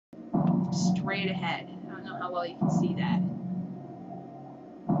Straight ahead. I don't know how well you can see that.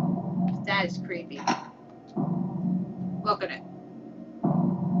 That is creepy. Look at it.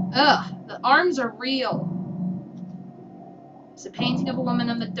 Ugh, the arms are real. It's a painting of a woman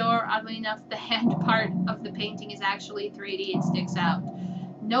on the door. Oddly enough, the hand part of the painting is actually 3D and sticks out.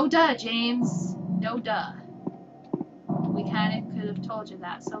 No duh, James. No duh. We kind of could have told you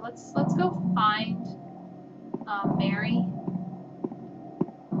that. So let's go find Mary.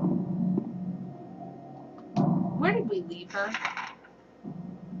 Where did we leave her?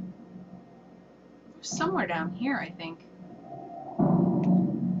 Somewhere down here, I think.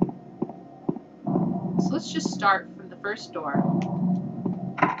 So let's just start from the first door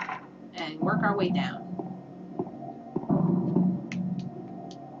and work our way down.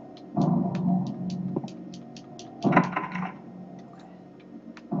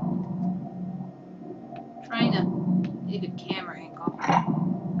 Trying to get a good camera angle.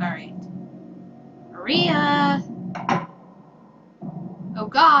 Alright. Maria! Oh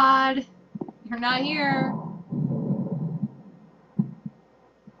God! You're not here.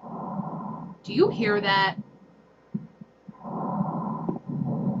 Do you hear that?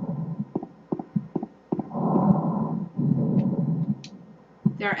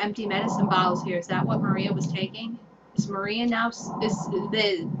 There are empty medicine bottles here. Is that what Maria was taking? Is Maria now... Is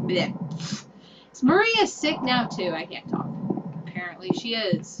Maria sick now too? I can't talk. Apparently she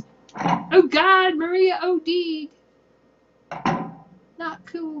is. Oh God, Maria OD'd. Not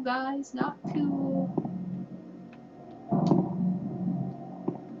cool, guys. Not cool.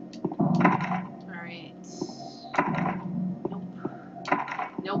 Alright. Nope.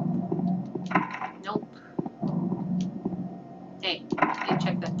 Nope. Nope. Hey, you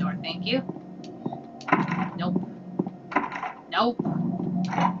check that door. Thank you. Nope. Nope.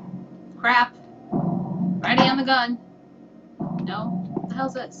 Crap. Ready on the gun. No. What the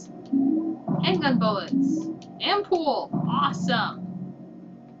hell's this? Handgun bullets. And pool. Awesome.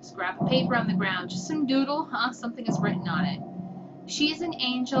 Scrap of paper on the ground. Just some doodle, huh? Something is written on it. She is an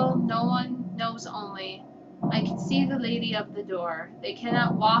angel. No one knows only. I can see the lady of the door. They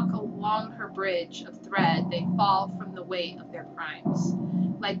cannot walk along her bridge of thread. They fall from the weight of their crimes.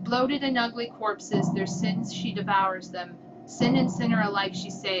 Like bloated and ugly corpses, their sins she devours them. Sin and sinner alike she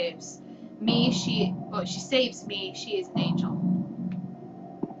saves. Me, she saves me. She is an angel.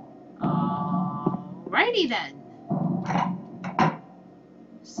 Alrighty then.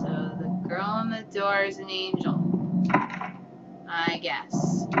 So the girl on the door is an angel. I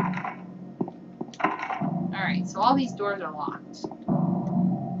guess. Alright, so all these doors are locked.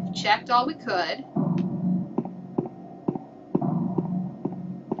 We've checked all we could.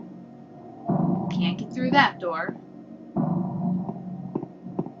 Can't get through that door.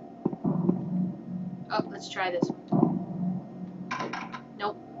 Oh, let's try this one.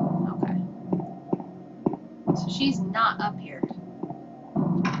 Nope. Okay. So she's not up here.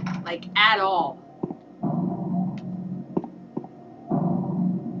 Like, at all.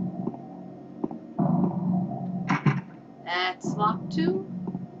 That's locked too.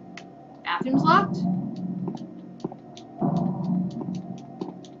 Bathroom's locked.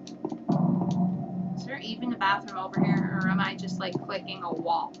 Is there even a bathroom over here, or am I just like clicking a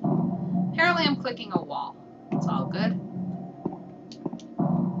wall? Apparently I'm clicking a wall. It's all good.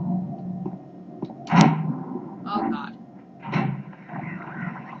 Oh God.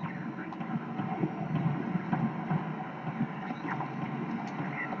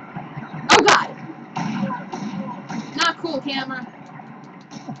 Oh God! Not cool, camera.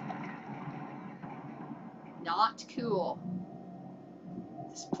 Not cool.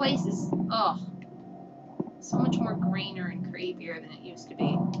 This place is, ugh, so much more greener and creepier than it used to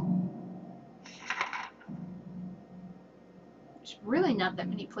be. There's really not that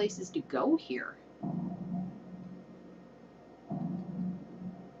many places to go here.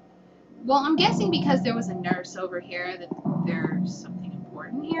 Well, I'm guessing because there was a nurse over here that there's something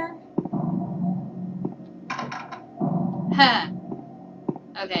important here. Huh.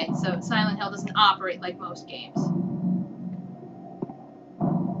 Okay, so Silent Hill doesn't operate like most games.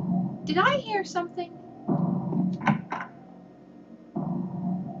 Did I hear something?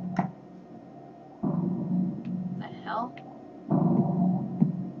 The hell?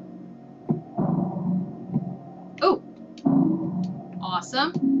 Oh!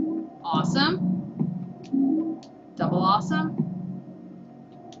 Awesome. Awesome. Double awesome.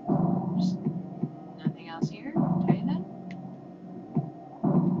 There's nothing else here. Okay then.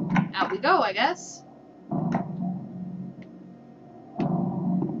 Out we go, I guess.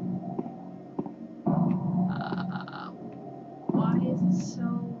 Why is it so...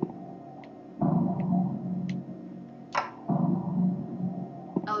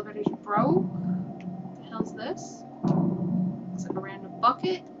 elevator's broke. What the hell's this? Looks like a random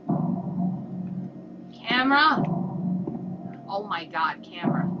bucket. Camera. Oh my god,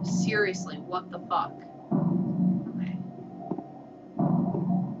 camera. Seriously, what the fuck? Okay.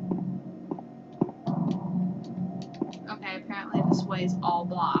 Okay, apparently this way is all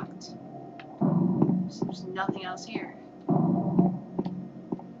blocked. So there's nothing else here.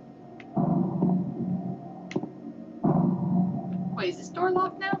 Wait, is this door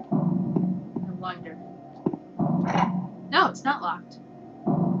locked now? I wonder. No, it's not locked.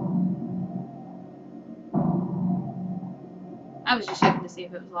 I was just checking to see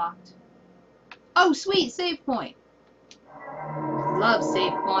if it was locked. Oh, sweet! Save point! Love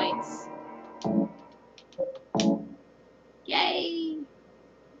save points. Yay!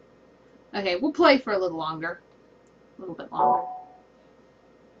 Okay, we'll play for a little longer. A little bit longer.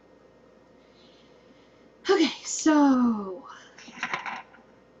 Okay, so...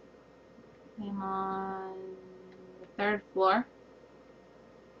 I'm on the 3rd floor.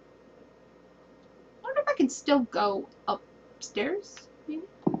 I wonder if I can still go upstairs, maybe?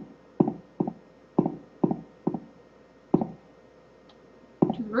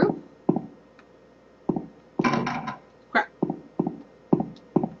 To the roof? Crap.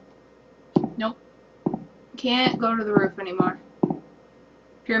 Nope. Can't go to the roof anymore.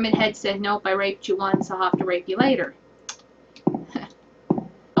 Pyramid Head said, nope, I raped you once, I'll have to rape you later.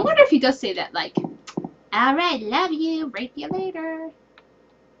 I wonder if he does say that, like, alright, love you, rape you later.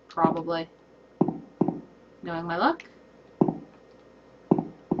 Probably. Knowing my luck.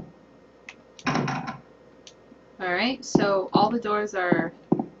 Alright, so all the doors are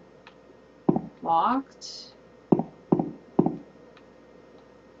locked.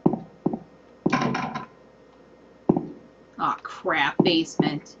 Aw, crap,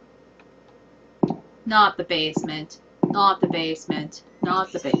 basement. Not the basement. Not the basement.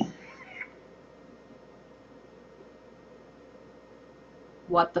 Not the basement.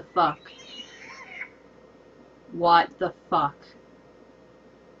 What the fuck? What the fuck?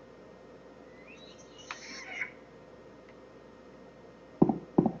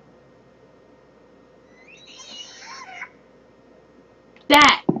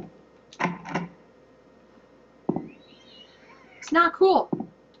 That! It's not cool.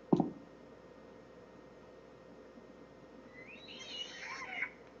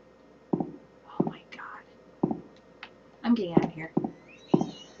 Oh my god. I'm getting out of here.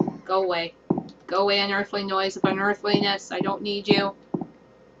 Go away. Go away, unearthly noise of unearthliness. I don't need you.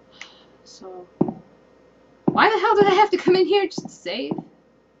 So... why the hell did I have to come in here just to save?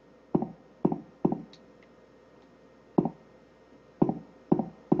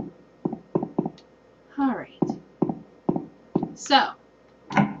 Alright. So.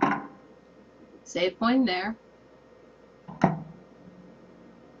 Save point there.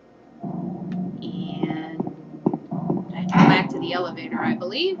 And... I have to go back to the elevator, I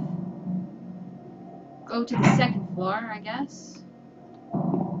believe. Go to the 2nd floor, I guess.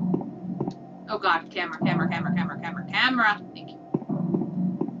 Oh god, camera. Thank you.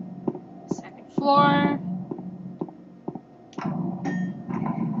 2nd floor.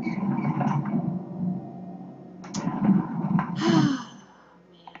 Man.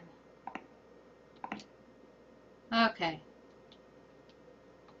 Okay.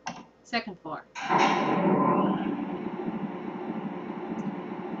 2nd floor.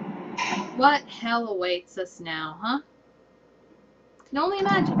 What hell awaits us now, huh? Can only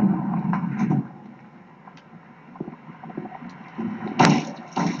imagine.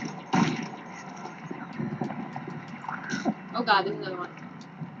 Oh god, there's another one.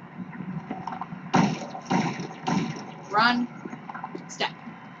 Run. Step.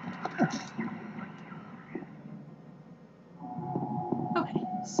 Okay,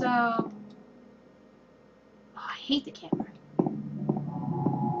 so... oh, I hate the camera.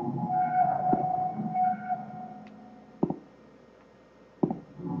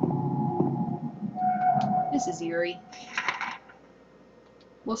 This is eerie.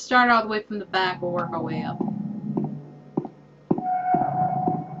 We'll start all the way from the back, we'll work our way up.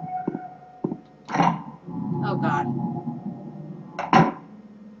 Oh god.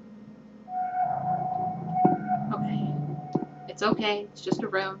 Okay. It's okay, it's just a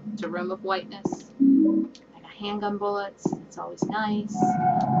room. It's a room of whiteness. I got handgun bullets, it's always nice.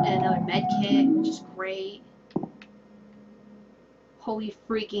 And another med kit, which is great. Holy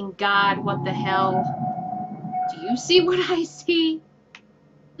freaking god, what the hell? Do you see what I see?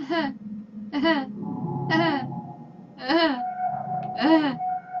 I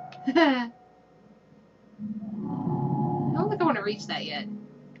don't think I want to reach that yet.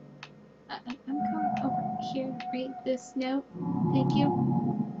 I'm coming over here to read this note. Thank you.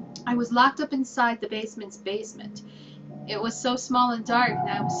 I was locked up inside the basement's basement. It was so small and dark, and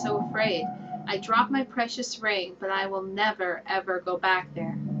I was so afraid. I dropped my precious ring, but I will never, ever go back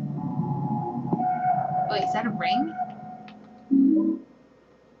there. Wait, is that a ring?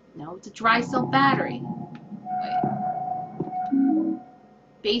 No, it's a dry cell battery. Wait.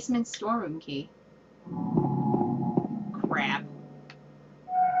 Basement storeroom key. Crap.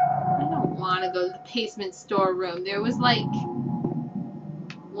 I don't want to go to the basement storeroom. There was like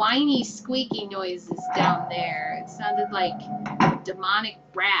whiny, squeaky noises down there. It sounded like demonic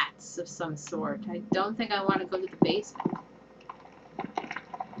rats of some sort. I don't think I want to go to the basement.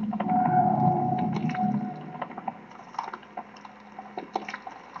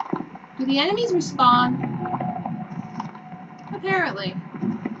 Do the enemies respawn? Apparently.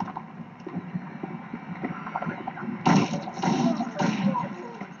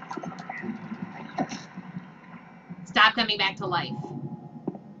 Stop coming back to life.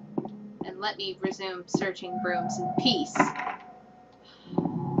 And let me resume searching brooms in peace.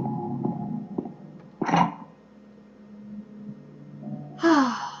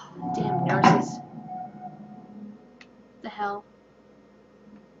 Damn nurses. The hell?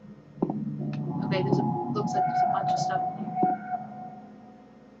 Okay, looks like there's a bunch of stuff in here.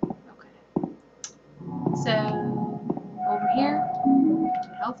 Okay. So, over here,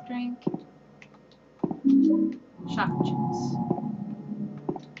 health drink, chocolate chips.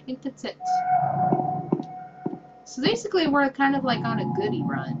 I think that's it. So basically we're kind of like on a goodie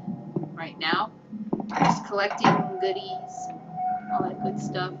run right now. Just collecting goodies, all that good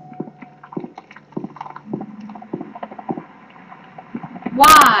stuff.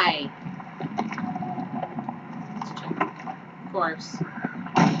 Why? Let's check. Of course.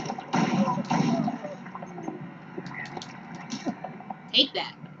 Take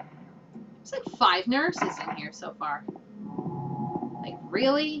that. There's like 5 nurses in here so far. Like,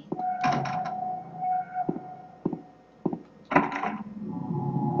 really?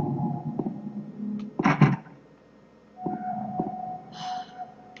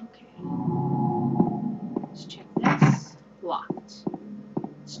 Okay. Let's check this. Locked.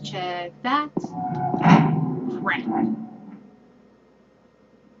 Let's check that. Crap.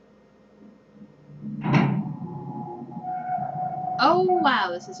 Oh,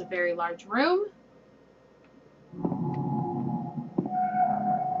 wow, this is a very large room.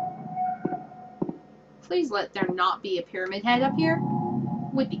 Please let there not be a pyramid head up here.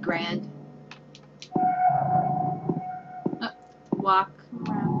 Would be grand. Walk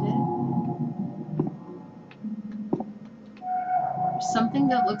around it. There's something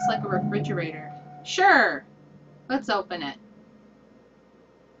that looks like a refrigerator. Sure! Let's open it.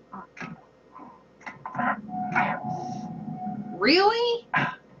 Really?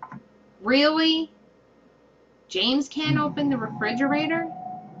 Really? James can't open the refrigerator?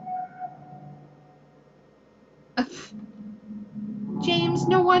 James,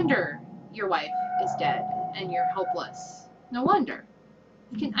 no wonder your wife is dead and you're helpless. No wonder.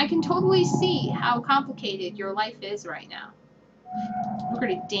 I can totally see how complicated your life is right now. We're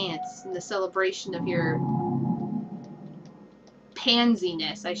going to dance in the celebration of your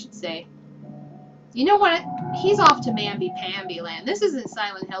pansiness, I should say. You know what? He's off to Mamby-Pamby land. This isn't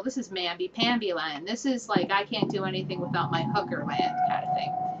Silent Hill. This is Mamby-Pamby land. This is like, I can't do anything without my hooker land kind of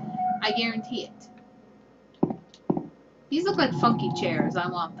thing. I guarantee it. These look like funky chairs. I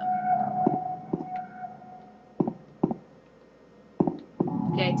want them.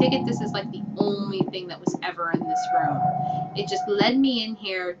 Okay, I take it this is like the only thing that was ever in this room. It just led me in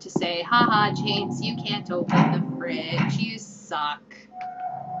here to say, haha, James, you can't open the fridge. You suck.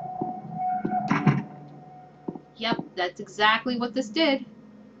 Yep, that's exactly what this did.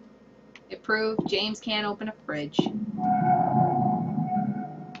 It proved James can't open a fridge.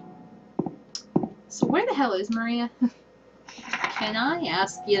 So where the hell is Maria? Can I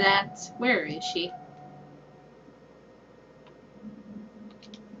ask you that? Where is she?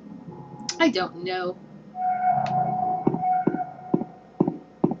 I don't know.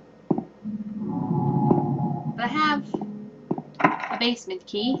 But I have a basement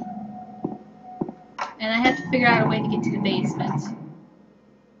key. And I have to figure out a way to get to the basement.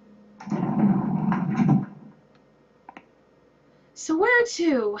 So where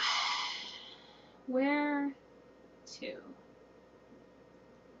to? Where to?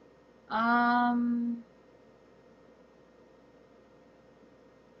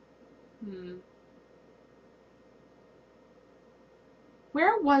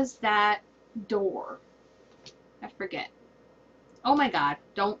 Where was that door? I forget. Oh my god,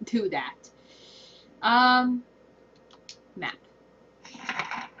 don't do that. Map.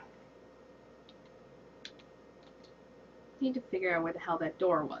 Need to figure out where the hell that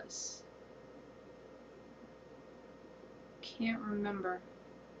door was. Can't remember.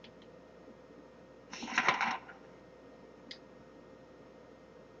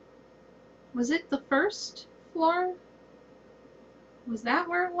 Was it the first floor? Was that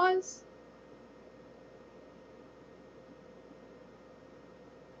where it was?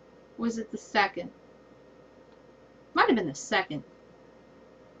 Was it the second? Might have been the second.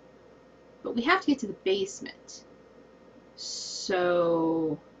 But we have to get to the basement.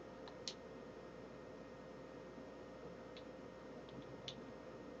 So...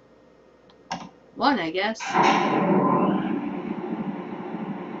 one, I guess. I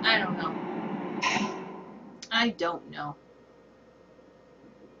don't know. I don't know.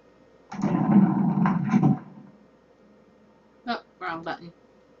 Oh, wrong button.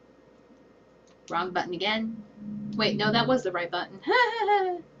 Wrong button again. Wait, no, that was the right button.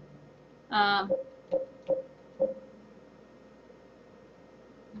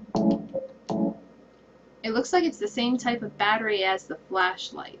 It looks like it's the same type of battery as the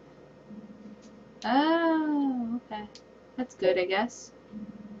flashlight. Oh, okay. That's good, I guess.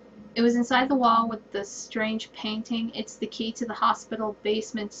 It was inside the wall with the strange painting. It's the key to the hospital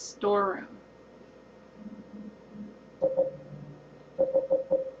basement storeroom.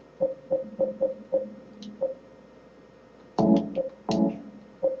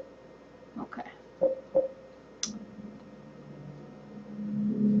 Okay.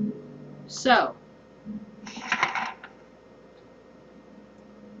 So,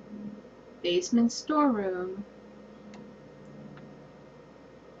 basement storeroom.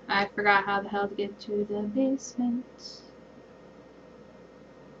 I forgot how the hell to get to the basement.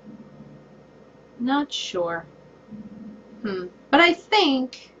 Not sure. But I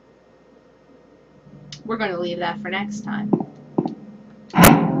think we're going to leave that for next time.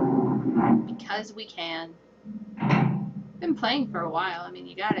 Because we can. Been playing for a while, I mean,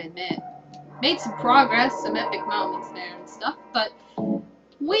 you gotta admit. Made some progress, some epic moments there and stuff, but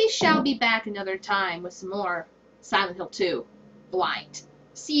we shall be back another time with some more Silent Hill 2 Blind.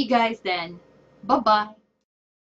 See you guys then. Bye-bye.